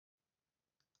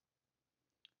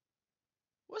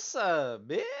What's up,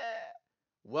 man?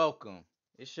 Welcome.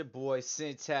 It's your boy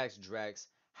Syntax Drax.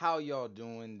 How y'all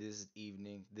doing this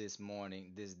evening, this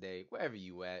morning, this day, wherever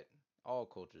you at? All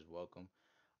cultures welcome.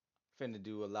 Finna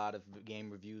do a lot of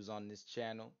game reviews on this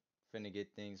channel. Finna get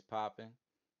things popping.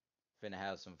 Finna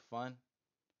have some fun.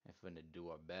 And finna do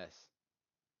our best.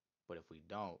 But if we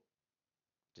don't,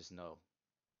 just know.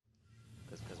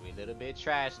 Cause we a little bit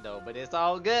trash though, but it's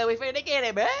all good. We finna get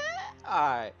it, man.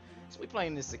 Alright. So we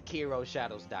playing the Sekiro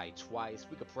Shadows Die Twice.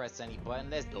 We could press any button.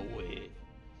 Let's do it.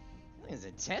 It's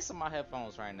intense on my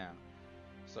headphones right now.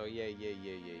 So yeah.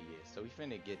 So we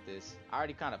finna get this. I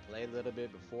already kind of played a little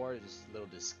bit before. Just a little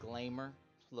disclaimer.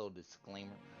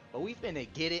 But we finna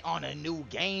get it on a new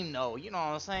game though. You know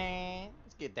what I'm saying?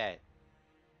 Let's get that.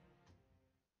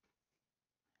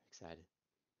 Excited.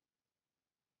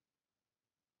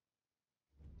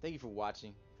 Thank you for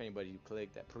watching. If anybody who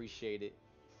clicked, I appreciate it.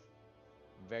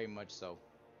 Very much so.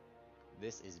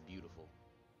 This is beautiful.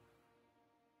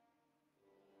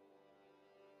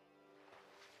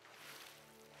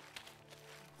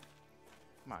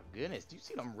 My goodness, do you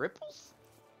see them ripples?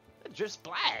 That drip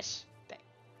splash. Dang.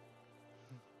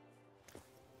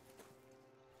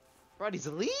 Bro, these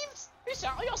leaves?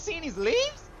 Y'all seeing these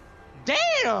leaves?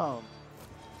 Damn!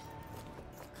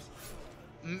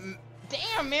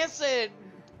 Damn, man said,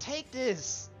 take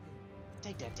this.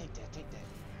 Take that.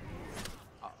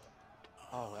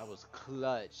 Oh, that was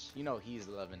clutch. You know he's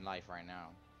loving life right now.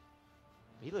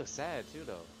 He looks sad too,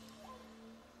 though.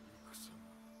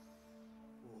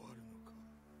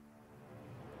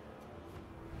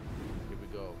 Here we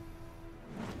go.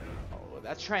 Oh,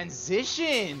 that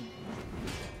transition.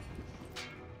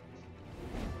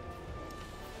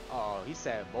 Oh, he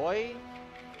said, boy.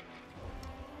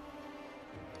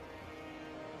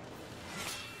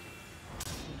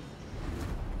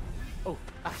 Oh,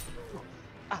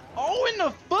 oh, in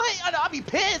the foot. I'll be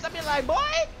pissed. I'll be like, boy.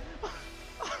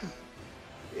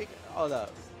 Hold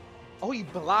up. Oh, he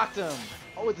blocked him.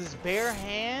 Oh, with his bare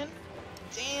hand.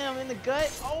 Damn, in the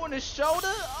gut. Oh, in the shoulder.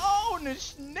 Oh, in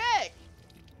the neck.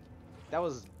 That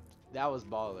was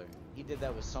baller. He did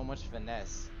that with so much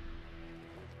finesse.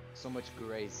 So much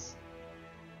grace.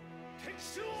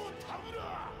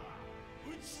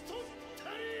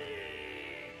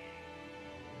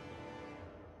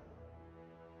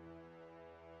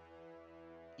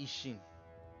 Ishin.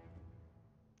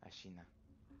 Ashina.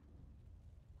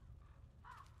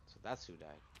 So that's who died.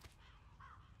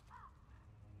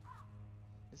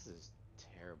 This is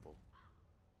terrible.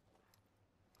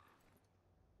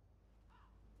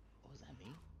 What was that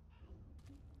me?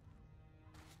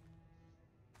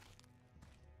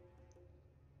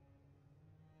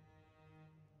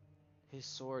 His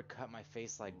sword cut my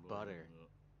face like butter.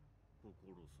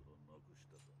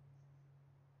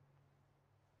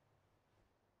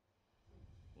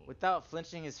 Without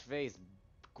flinching, his face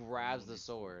grabs the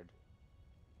sword.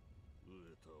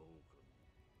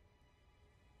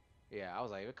 Yeah, I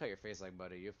was like, if it cut your face like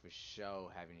butter, you're for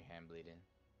sure having your hand bleeding.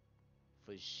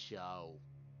 For sure.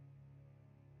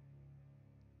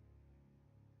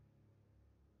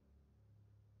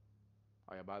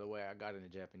 Oh yeah, by the way, I got it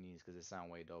in Japanese because it sounds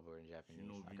way doper in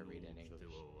Japanese. I can read it in English.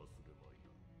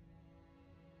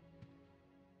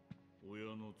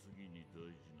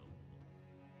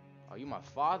 Oh, you my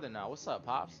father now. What's up,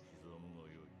 Pops?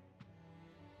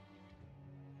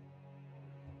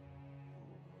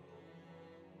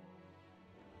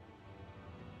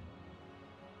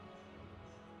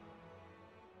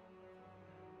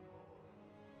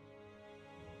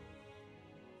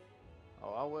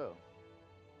 Oh, I will.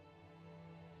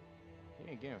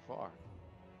 He ain't getting far.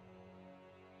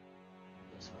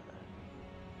 That's what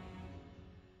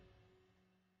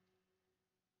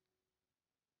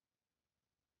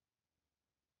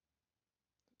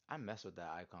I mess with that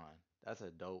icon. That's a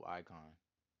dope icon.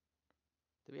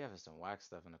 They be having some wax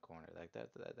stuff in the corner like that.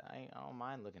 I don't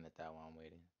mind looking at that while I'm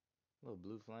waiting. A little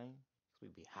blue flame. We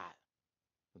be hot.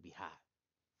 We be hot.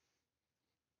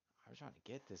 I'm trying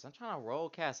to get this. I'm trying to roll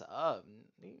cast up.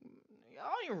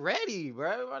 Y'all ain't ready,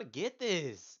 bro. We about to get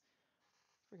this.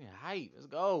 Freaking hype. Let's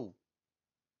go.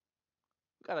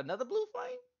 We got another blue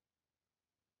flame?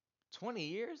 20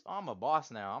 years? Oh, I'm a boss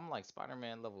now. I'm like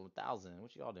Spider-Man level 1000.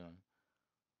 What y'all doing?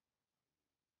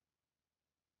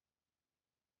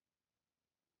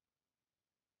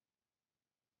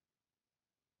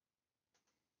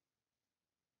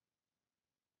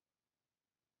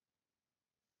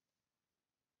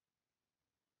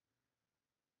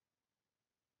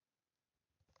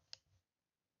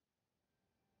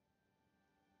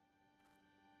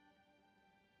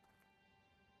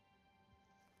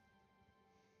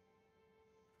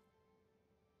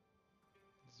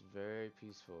 It's very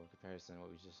peaceful in comparison to what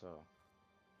we just saw.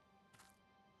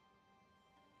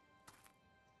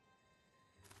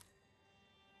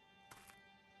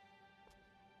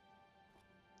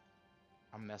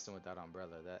 I'm messing with that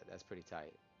umbrella. That's pretty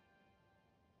tight.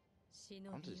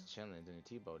 I'm just chilling in the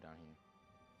T-boat down here.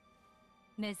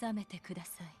 目覚めてくだ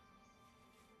さい。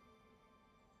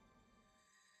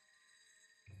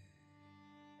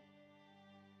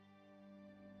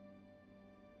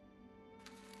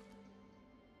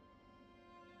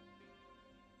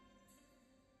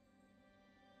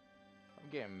I'm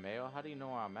getting mail. How do you know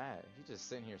where I'm at? He's just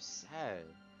sitting here sad.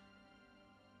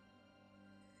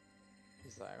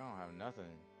 He's like, I don't have nothing.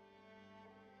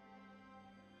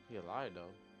 He alive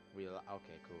though.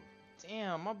 Okay, cool.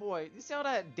 Damn, my boy. You see all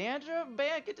that dandruff?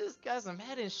 Man, get this guy some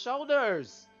head and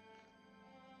shoulders.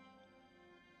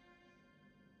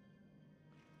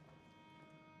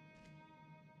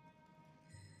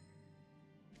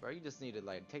 Bro, you just need to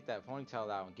like take that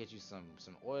ponytail out and get you some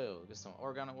oil. Get some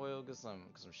oregano oil. Get some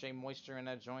shea moisture in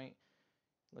that joint.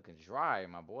 Looking dry,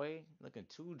 my boy. Looking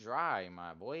too dry,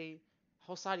 my boy.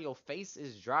 Whole side of your face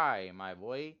is dry, my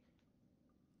boy.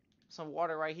 Some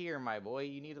water right here, my boy.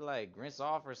 You need to like rinse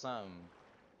off or something.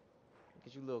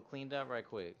 Get you a little cleaned up right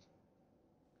quick.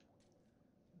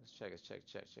 Let's check.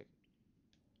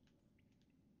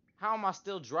 How am I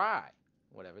still dry?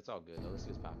 Whatever, it's all good though. Let's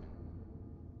see what's popping.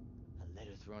 A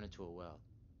letter thrown into a well.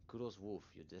 Kudos Wolf,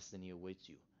 your destiny awaits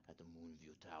you at the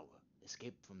Moonview Tower.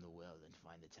 Escape from the well and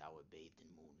find the tower bathed in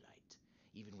moonlight.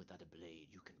 Even without a blade,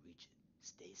 you can reach it.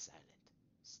 Stay silent.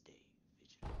 Stay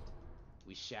vigilant.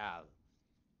 We shall.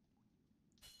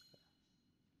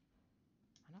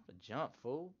 I know how to jump,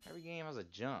 fool. Every game has a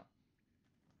jump.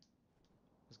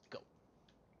 Let's go.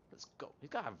 Let's go. He's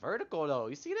got a vertical though.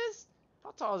 You see this?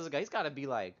 How tall is this guy? He's got to be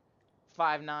like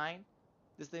 5'9".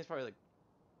 This thing's probably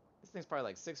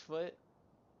like 6 foot.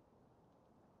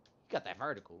 He got that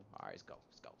vertical. All right, let's go.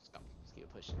 Let's keep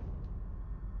it pushing.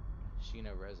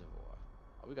 Sheena Reservoir.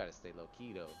 Oh, we gotta stay low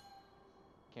key though.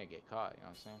 Can't get caught. You know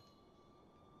what I'm saying?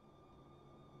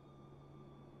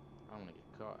 I don't want to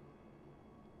get caught.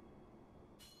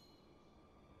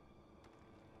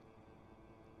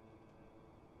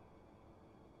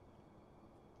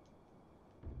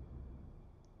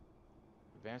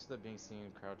 Advanced without being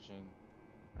seen, crouching.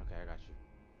 Okay, I got you.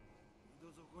 そ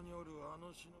こにおるあ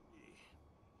の忍び、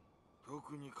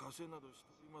特に稼などし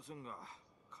ておりませんが、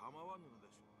構わぬので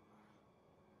し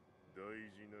ょう。大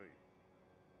事ない。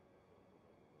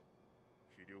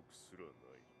気力すらない。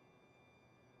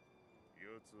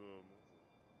奴はも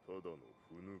うただの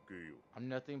ふぬけよ。I'm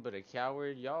nothing but a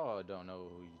coward. Y'all don't know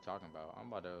who you talking about. I'm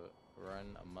about to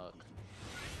run amok.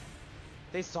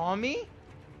 They saw me?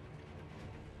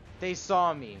 They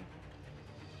saw me.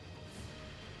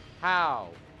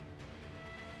 How?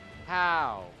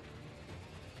 How?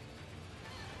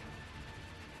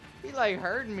 He like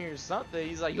heard me or something.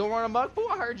 He's like, you don't run amok, fool?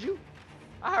 I heard you.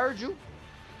 I heard you.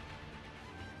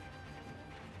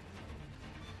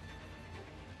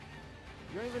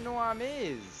 You don't even know where I'm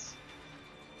is.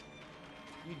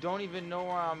 You don't even know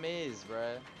where I'm is,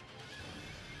 bruh.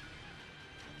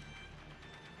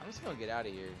 I'm just gonna get out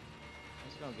of here. I'm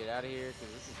just gonna get out of here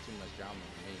because this is too much drama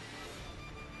for me.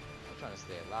 I'm trying to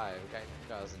stay alive. Okay,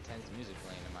 got this intense music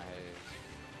playing in my head.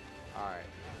 Alright.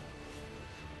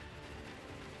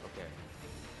 Okay.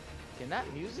 Can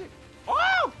that music?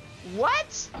 Oh!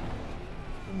 What?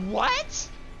 What?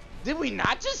 Did we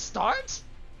not just start?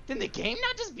 Did the game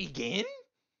not just begin?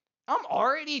 I'm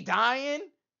already dying.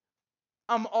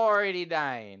 I'm already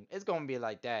dying. It's gonna be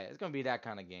like that. It's gonna be that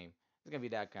kind of game. It's gonna be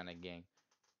that kind of game.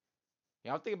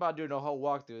 Yeah, I'm thinking about doing a whole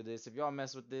walkthrough of this. If y'all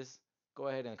mess with this, go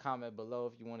ahead and comment below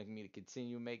if you want me to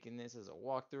continue making this as a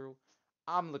walkthrough.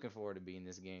 I'm looking forward to beating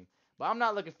this game. But I'm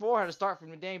not looking forward to start from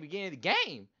the damn beginning of the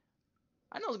game.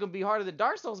 I know it's gonna be harder than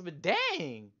Dark Souls, but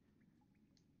dang.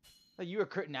 Like you were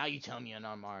now you tell me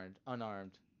unarmed. I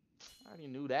already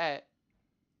knew that.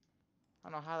 I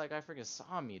don't know how that guy freaking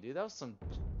saw me, dude. That was some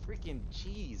freaking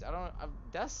cheese. I don't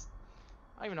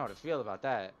even know how to feel about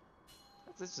that.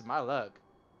 That's just my luck.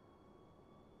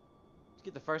 Just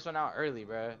get the first one out early,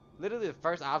 bro. Literally the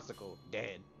first obstacle,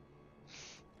 dead.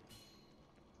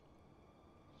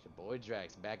 It's your boy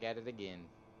Drax back at it again.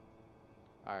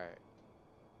 Alright.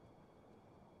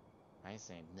 I ain't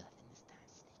saying nothing this time.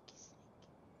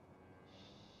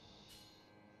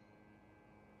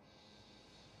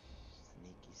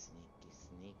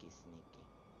 Sneaky.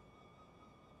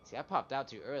 See, I popped out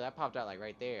too early. I popped out like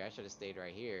right there. I should have stayed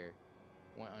right here.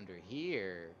 Went under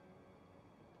here.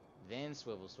 Then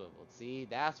swiveled. See,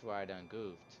 that's where I done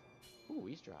goofed. Ooh,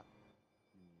 eavesdrop.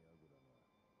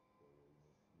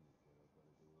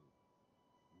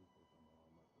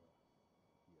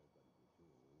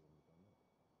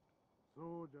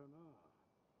 そうじゃな。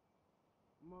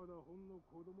まだほんの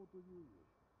子供というに、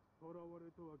囚わ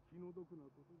れとは気の毒な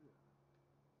ことじ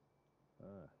ゃ。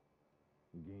ああ、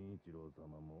源一郎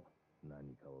様も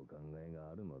何かお考えが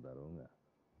あるのだろうが。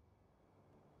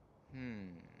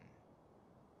Let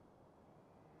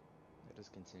us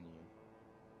continue.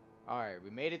 Alright, we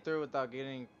made it through without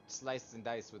getting sliced and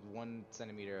diced with 1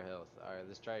 centimeter of health. Alright,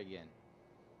 let's try again.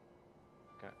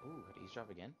 Ooh, had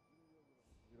eavesdrop again?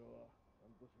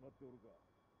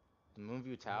 The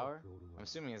Moonview Tower? I'm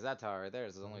assuming it's that tower right there.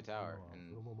 It's the only tower.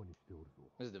 And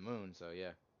this is the moon, so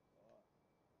yeah.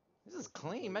 This is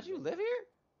clean. Imagine you live here?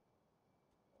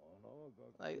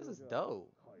 Like, this is dope.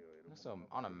 This is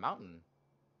on a mountain.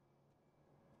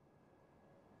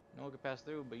 No one can pass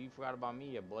through, but you forgot about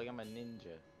me, ya boy. I'm a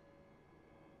ninja.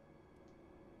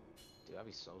 Dude, I'd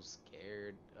be so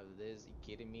scared of this. You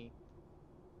kidding me?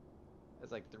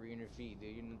 That's like 300 feet,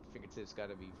 dude. Your fingertips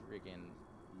gotta be freaking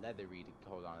leathery to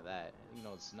hold on to that. You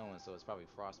know it's snowing, so it's probably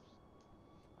frost.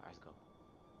 Alright, let's go.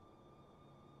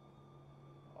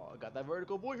 Oh, I got that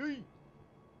vertical, boy. Hey! Is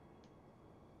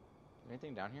there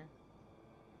anything down here?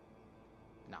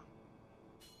 Nah.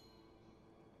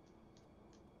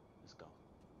 Let's go.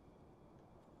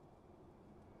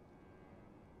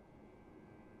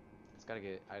 It's gotta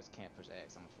get. I just can't push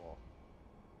X. I'm gonna fall.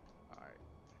 Alright.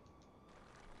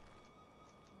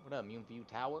 What up, Moonview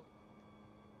Tower?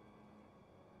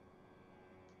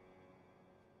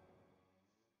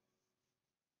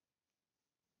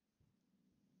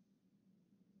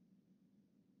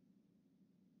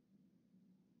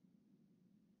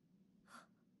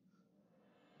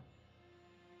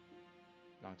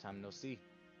 Long time no see.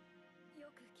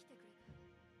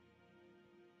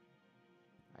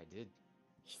 I did.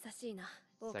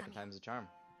 Second time's the charm.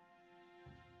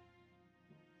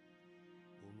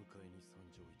 お迎えに参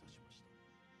上いたしました。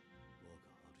我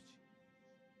が主。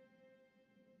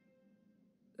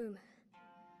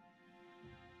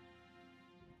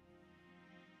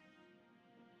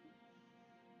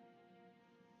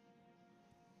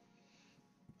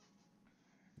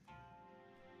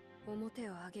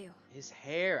His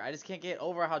hair. I just can't get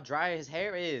over how dry his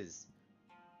hair is.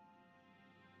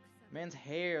 Man's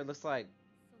hair looks like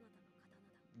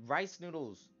rice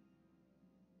noodles.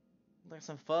 Like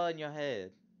some pho in your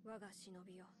head.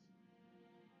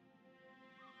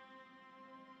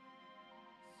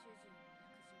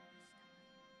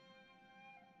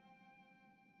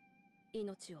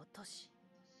 命を賭し、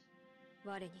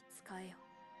我に仕えよ。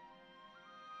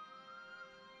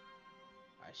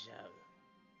I shall.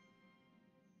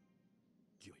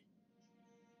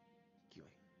 Gyoi.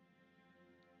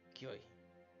 Gyoi.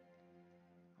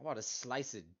 I'm about to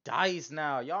slice it dice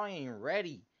now. Y'all ain't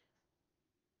ready.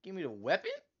 Give me the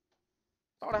weapon?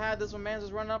 If I would have had this when man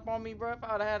just running up on me, bro. If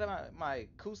I would have had my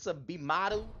Kusa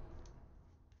Bimadu.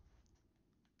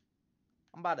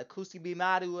 I'm about to Kusi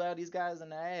Bimadu out these guys in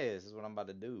the ass. Is what I'm about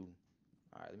to do.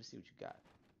 Alright, let me see what you got.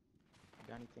 You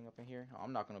got anything up in here? Oh,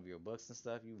 I'm knocking over your books and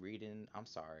stuff. You reading. I'm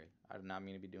sorry. I did not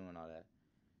mean to be doing all that.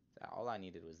 All I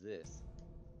needed was this.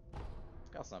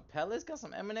 Got some pellets. Got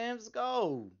some M&Ms. Let's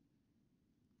go.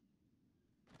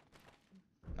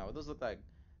 Now, what those look like?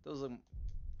 Those look...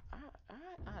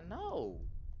 I know.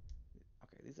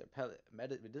 Okay, these are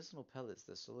medicinal pellets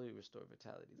that slowly restore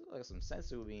vitality. These look like some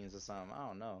sensu beans or something. I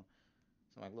don't know.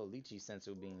 Some like little lychee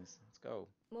sensu beans. Let's go.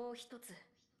 You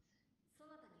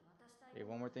have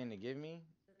one more thing to give me?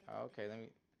 Oh, okay, let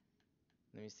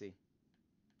me see.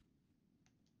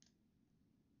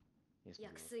 Yes,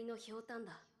 薬水のひょうたん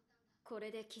だ。こ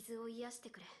れで傷を癒して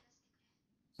くれ。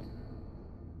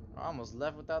I almost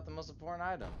left without the most important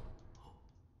item.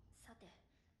 さて、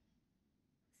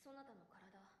そなたの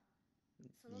体。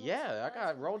Yeah, I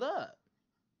got rolled up.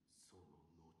 その後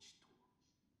と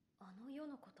は。あの世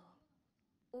のこと、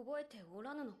覚えてお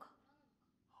らぬのか。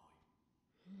は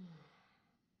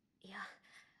い。いや、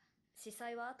司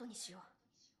祭は後にしよう。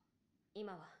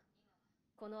今は、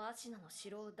このアシナの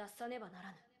城を脱さねばな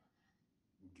らぬ。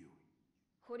Gyoi。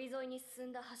堀沿いに進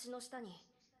んだ橋の下に、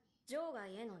場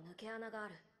外への抜け穴があ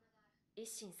る。一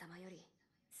心様より、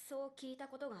そう聞いた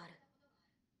ことがある。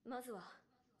まずは、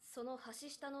その橋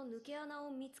下の抜け穴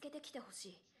を見つけてきてほし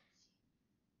い。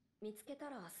見つけた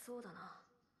らそうだな。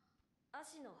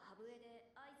足の歯笛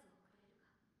で合図をくれるか。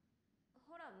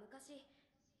ほら、昔、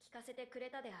聞かせてくれ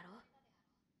たであろう。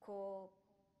こう、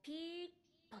ピーッ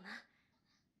とな。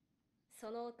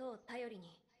その音を頼り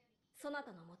に、そな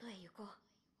たのもとへ行こう。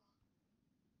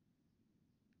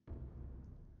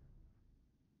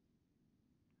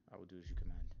I will do as you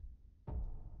command.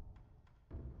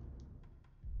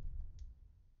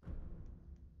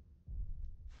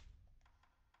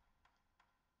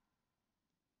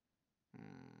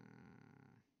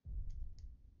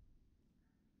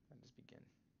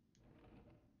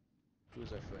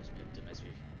 Who's our first victim as we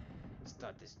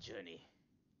start this journey?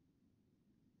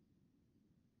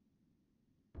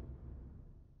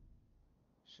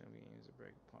 Should we use a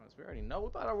break upon us? We already know. We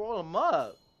about to roll them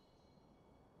up.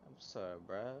 I'm sorry,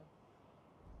 bruh.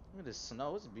 Look at this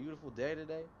snow. It's a beautiful day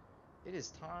today. It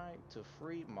is time to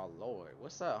free my lord.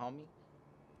 What's up, homie?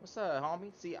 What's up,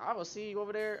 homie? See, I will see you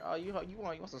over there. You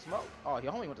want some smoke? Oh,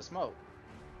 your homie want to smoke.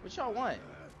 What y'all want?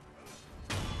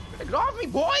 Get off me,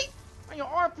 boy! On your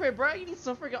armpit, bro. You need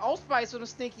some freaking Old Spice for them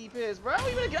stinky piss, bro.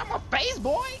 You better get out my face,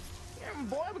 boy. Yeah,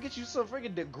 boy, I'm gonna get you some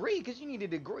freaking degree, cause you need a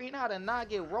degree in how to not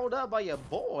get rolled up by your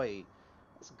boy.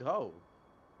 Let's go.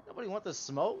 Nobody want the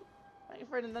smoke. I ain't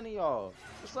afraid of none of y'all.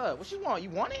 What's up? What you want? You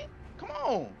want it? Come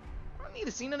on. I don't need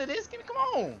to see none of this. Give me, come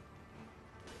on.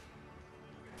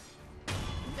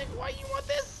 Nigga, why you want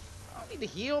this? I don't need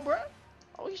to heal, bro.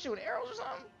 Oh, he's shooting arrows or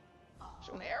something?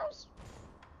 Shooting arrows?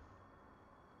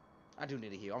 I do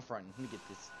need to heal. I'm fronting. Let me get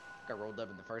this. Got rolled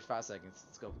up in the first 5 seconds.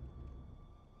 Let's go.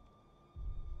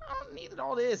 I don't need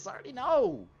all this. I already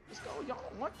know. Let's go. Y'all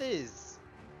don't want this.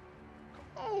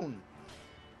 Come on.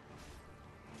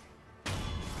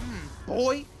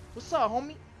 Boy. What's up,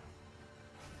 homie?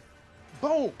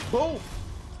 Boom. Boom.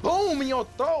 Boom in your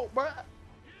throat, bruh.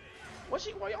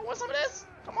 Y'all want some of this?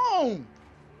 Come on.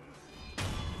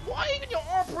 Why you in your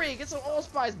arm prick? Get some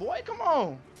allspice, boy. Come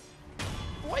on.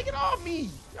 Boy, get off me.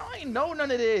 Y'all ain't know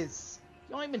none of this.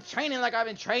 Y'all ain't been training like I've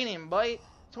been training, boy.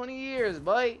 20 years,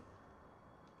 boy.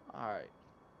 Alright.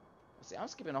 See, I'm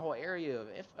skipping a whole area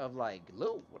of like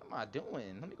loot. What am I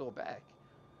doing? Let me go back.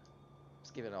 I'm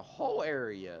skipping a whole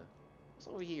area. What's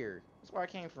over here? That's where I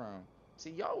came from.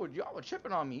 See, y'all were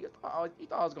tripping on me. You thought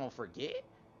I was gonna forget?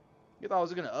 You thought I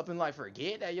was gonna up and like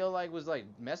forget that yo like was like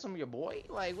messing with your boy?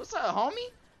 Like, what's up,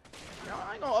 homie?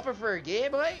 I ain't gonna up and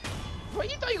forget, boy. Boy,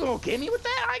 you thought you gonna get me with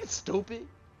that? I ain't stupid.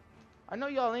 I know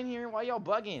y'all in here. Why y'all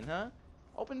bugging, huh?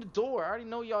 Open the door. I already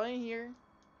know y'all in here.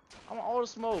 I want all the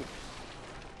smoke.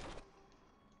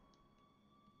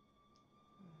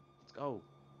 Let's go.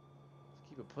 Let's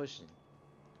keep it pushing.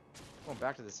 Going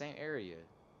back to the same area.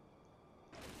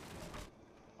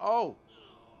 Oh!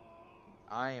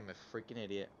 I am a freaking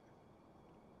idiot.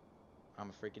 I'm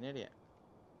a freaking idiot.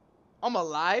 I'm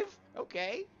alive?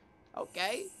 Okay.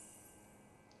 Okay.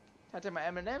 I take my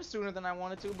M&M sooner than I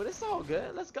wanted to, but it's all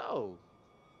good. Let's go.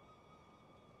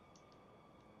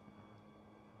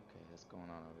 Okay, what's going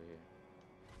on over here?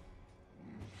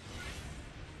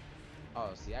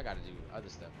 Oh, see, I gotta do other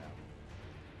stuff now.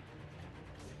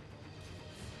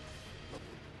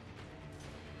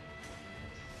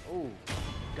 Oh,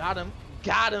 got him.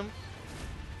 Got him.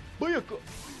 Booyaka.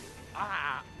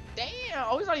 Ah, damn.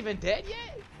 Oh, he's not even dead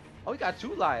yet? Oh, he got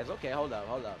 2 lives. Okay, hold up.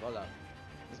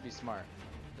 Let's be smart.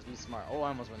 Let's be smart. Oh, I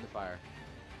almost went in the fire.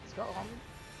 Let's go, homie.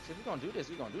 See, if we're gonna do this,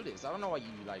 we're gonna do this. I don't know why you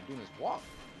like doing this walk.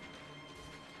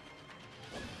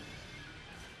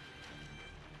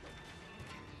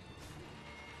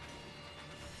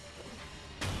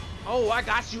 Oh, I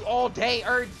got you all day,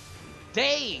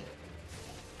 day.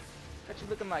 Got you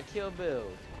looking like Kill Bill.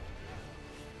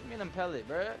 Give me them pellet,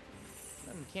 bruh.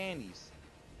 Them candies.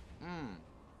 So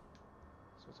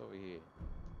what's over here?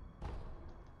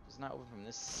 It's not over from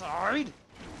this side.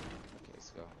 Okay,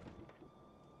 let's go.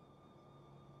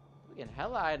 We getting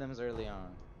hella items early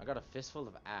on. I got a fistful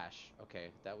of ash.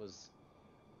 Okay, that's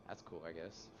cool, I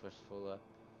guess. Fistful of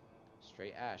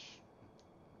straight ash.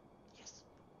 Yes.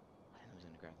 I didn't know he was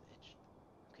gonna grab the edge.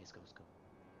 Okay, let's go.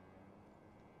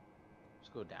 Let's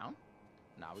go down.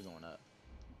 Nah, we going up.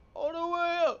 All the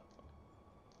way up.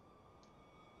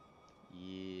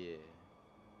 Yeah.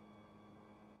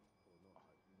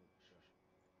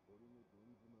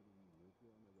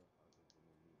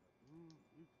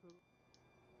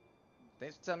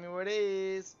 Thanks for telling me where it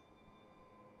is.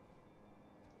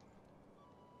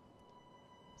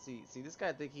 See, this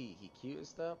guy think he cute and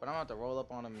stuff, but I'm about to roll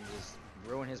up on him and just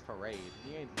ruin his parade.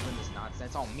 He ain't doing this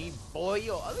nonsense on me, boy.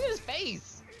 Yo, look at his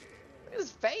face. Look at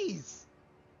his face.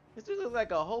 This dude looks like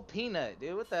a whole peanut,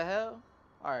 dude. What the hell?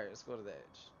 All right, let's go to the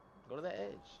edge. Go to the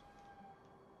edge.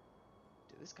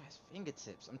 Dude, this guy's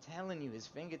fingertips. I'm telling you, his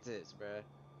fingertips, bruh.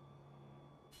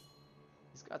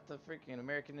 He's got the freaking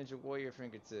American Ninja Warrior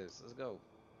fingertips. Let's go.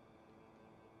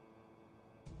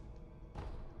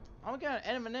 I'm getting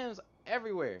M&Ms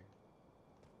everywhere.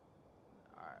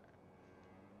 Alright.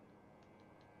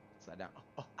 Slide down.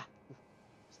 Oh, ooh.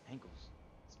 It's ankles.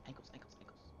 It's ankles. Let's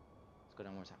go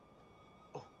down one more time.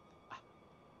 Oh,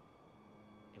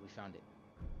 Hey, we found it.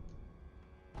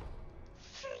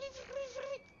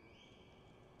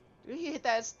 Dude, he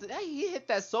hit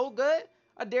that so good.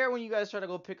 I dare when you guys try to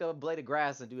go pick up a blade of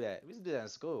grass and do that. We used to do that in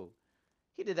school.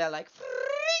 He did that like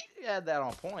he had that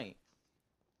on point.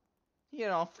 You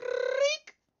know,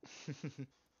 freak.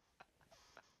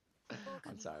 I'm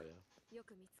狼よ、sorry, yo. よ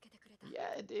く見つけてくれた。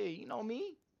 Yeah, it did. You know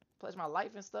me. Pledge my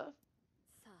life and stuff.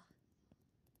 さあ、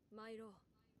参ろう。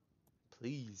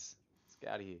 Please. Let's get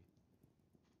out of here.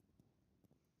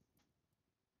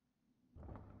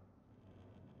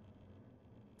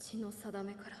 血の定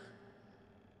めから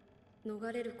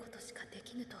逃れることしかで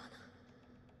きぬとはな。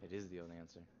 It is the only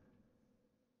answer.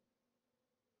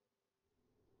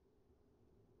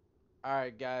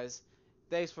 Alright, guys.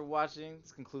 Thanks for watching.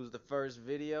 This concludes the first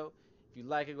video. If you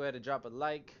like it, go ahead and drop a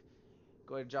like.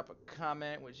 Go ahead and drop a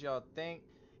comment what y'all think.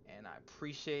 And I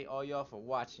appreciate all y'all for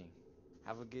watching.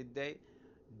 Have a good day.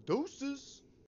 Deuces.